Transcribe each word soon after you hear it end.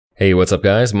Hey, what's up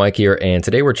guys? Mike here, and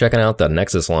today we're checking out the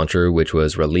Nexus Launcher, which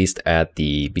was released at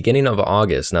the beginning of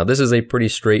August. Now this is a pretty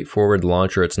straightforward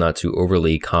launcher. It's not too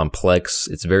overly complex.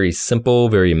 It's very simple,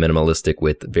 very minimalistic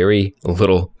with very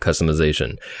little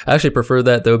customization. I actually prefer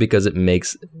that though because it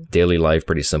makes daily life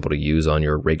pretty simple to use on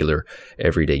your regular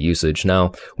everyday usage.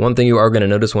 Now, one thing you are going to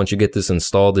notice once you get this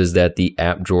installed is that the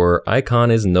app drawer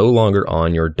icon is no longer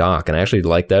on your dock, and I actually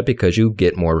like that because you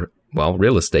get more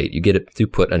real estate. You get it to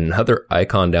put another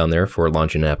icon down there for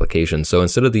launching an application. So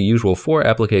instead of the usual 4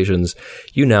 applications,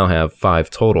 you now have 5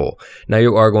 total. Now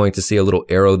you are going to see a little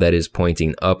arrow that is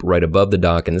pointing up right above the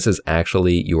dock, and this is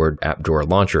actually your app drawer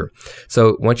launcher.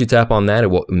 So once you tap on that, it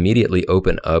will immediately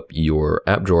open up your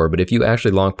app drawer. But if you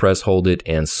actually long press, hold it,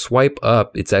 and swipe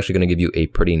up, it's actually going to give you a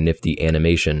pretty nifty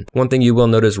animation. One thing you will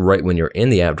notice right when you're in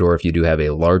the app drawer, if you do have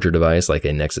a larger device like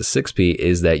a Nexus 6P,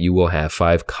 is that you will have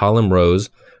 5 column rows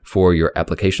for your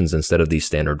applications instead of the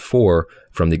standard 4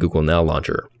 from the Google Now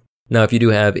launcher. Now, if you do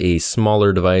have a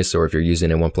smaller device, or if you're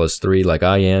using a OnePlus 3 like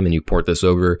I am and you port this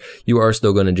over, you are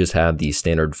still going to just have the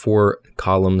standard 4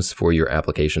 columns for your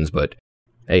applications, but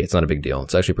hey, it's not a big deal.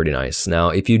 It's actually pretty nice. Now,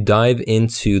 if you dive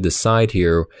into the side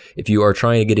here, if you are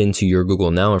trying to get into your Google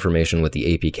Now information with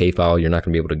the APK file, you're not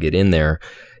going to be able to get in there.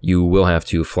 You will have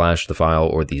to flash the file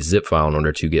or the zip file in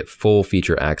order to get full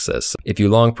feature access. If you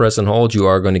long press and hold, you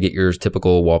are going to get your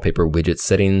typical wallpaper widget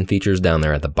setting features down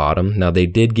there at the bottom. Now, they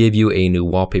did give you a new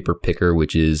Wallpaper Picker,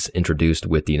 which is introduced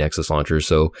with the Nexus Launcher.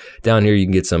 So down here, you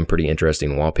can get some pretty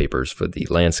interesting wallpapers for the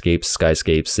landscapes,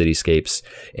 skyscapes, cityscapes,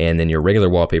 and then your regular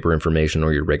wallpaper information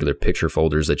or your regular picture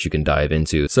folders that you can dive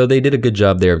into. So they did a good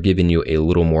job there of giving you a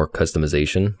little more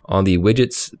customization. On the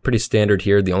widgets, pretty standard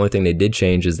here. The only thing they did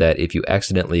change is that if you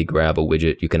accidentally grab a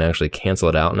widget, you can actually cancel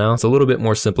it out now. It's a little bit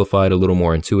more simplified, a little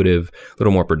more intuitive, a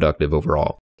little more productive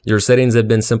overall. Your settings have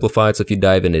been simplified, so if you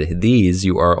dive into these,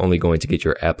 you are only going to get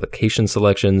your application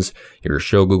selections, your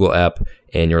Show Google app,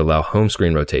 and your Allow Home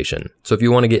Screen Rotation. So if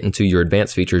you want to get into your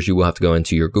advanced features, you will have to go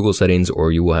into your Google settings,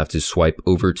 or you will have to swipe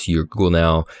over to your Google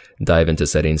Now, dive into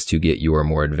settings to get your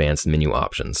more advanced menu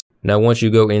options. Now, once you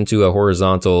go into a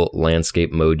horizontal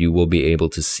landscape mode, you will be able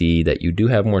to see that you do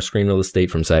have more screen real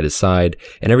estate from side to side,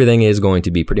 and everything is going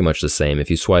to be pretty much the same. If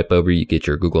you swipe over, you get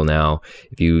your Google Now.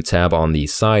 If you tab on the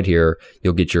side here,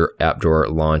 you'll get your app drawer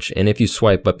launch, and if you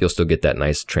swipe up, you'll still get that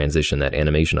nice transition, that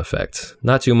animation effect.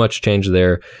 Not too much change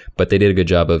there, but they did a good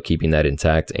job of keeping that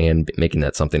intact and making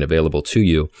that something available to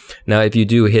you. Now, if you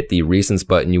do hit the Recents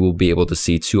button, you will be able to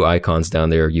see 2 icons down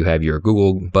there. You have your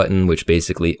Google button, which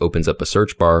basically opens up a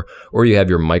search bar, or you have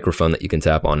your microphone that you can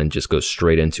tap on and just go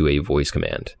straight into a voice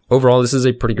command. Overall, this is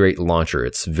a pretty great launcher.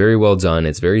 It's very well done.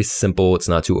 It's very simple. It's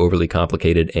not too overly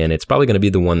complicated, and it's probably going to be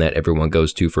the one that everyone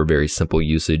goes to for very simple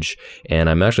usage. And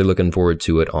I'm actually looking forward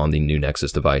to it on the new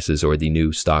Nexus devices or the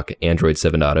new stock Android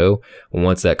 7.0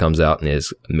 once that comes out and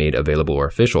is made available or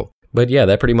official. But yeah,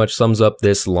 that pretty much sums up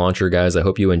this launcher, guys. I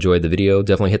hope you enjoyed the video.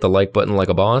 Definitely hit the like button like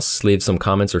a boss. Leave some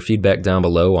comments or feedback down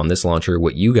below on this launcher,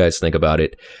 what you guys think about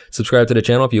it. Subscribe to the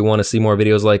channel if you want to see more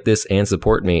videos like this and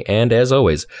support me. And as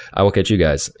always, I will catch you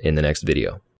guys in the next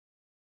video.